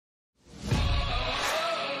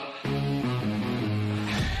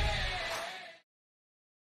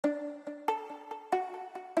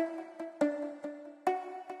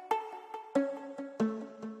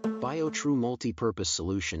Biotrue Multi-purpose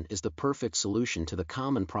Solution is the perfect solution to the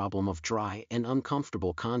common problem of dry and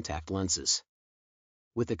uncomfortable contact lenses.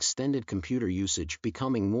 With extended computer usage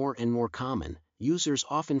becoming more and more common, users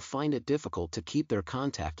often find it difficult to keep their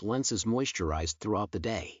contact lenses moisturized throughout the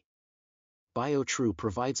day. Biotrue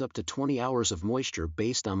provides up to 20 hours of moisture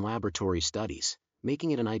based on laboratory studies,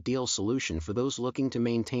 making it an ideal solution for those looking to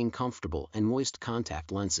maintain comfortable and moist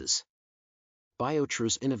contact lenses.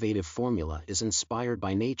 Biotrue's innovative formula is inspired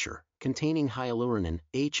by nature, containing hyaluronan,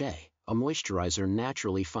 HA, a moisturizer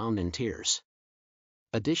naturally found in tears.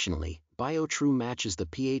 Additionally, Biotrue matches the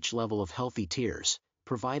pH level of healthy tears,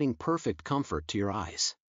 providing perfect comfort to your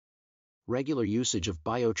eyes. Regular usage of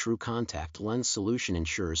Biotrue contact lens solution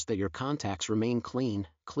ensures that your contacts remain clean,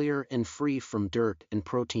 clear, and free from dirt and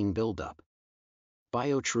protein buildup.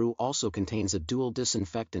 Biotrue also contains a dual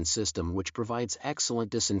disinfectant system which provides excellent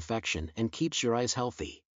disinfection and keeps your eyes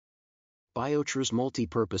healthy. Biotrue's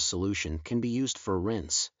multi-purpose solution can be used for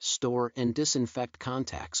rinse, store, and disinfect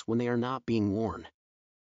contacts when they are not being worn.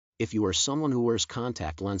 If you are someone who wears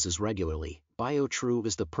contact lenses regularly, Biotrue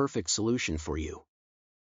is the perfect solution for you.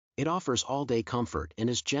 It offers all-day comfort and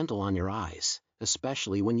is gentle on your eyes,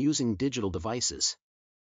 especially when using digital devices.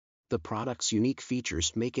 The product's unique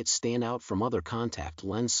features make it stand out from other contact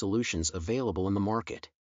lens solutions available in the market.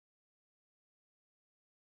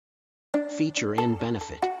 Feature and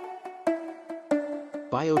benefit.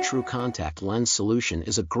 Biotrue contact lens solution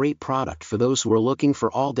is a great product for those who are looking for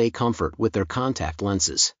all-day comfort with their contact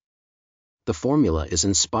lenses. The formula is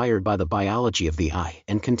inspired by the biology of the eye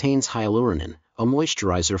and contains hyaluronan, a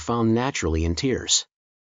moisturizer found naturally in tears.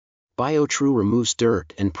 Biotrue removes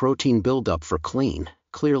dirt and protein buildup for clean,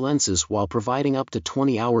 clear lenses while providing up to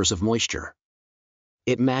 20 hours of moisture.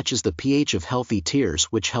 It matches the pH of healthy tears,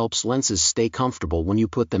 which helps lenses stay comfortable when you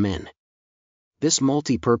put them in. This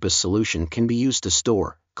multi-purpose solution can be used to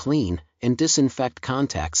store, clean, and disinfect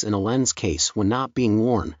contacts in a lens case when not being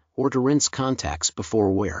worn, or to rinse contacts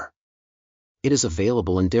before wear. It is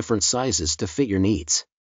available in different sizes to fit your needs.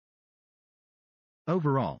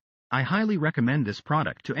 Overall, I highly recommend this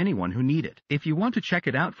product to anyone who need it. If you want to check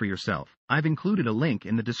it out for yourself, I've included a link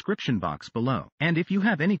in the description box below. And if you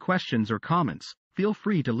have any questions or comments, feel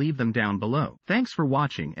free to leave them down below. Thanks for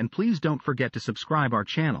watching, and please don't forget to subscribe our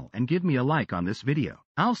channel and give me a like on this video.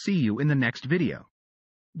 I'll see you in the next video.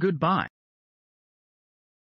 Goodbye.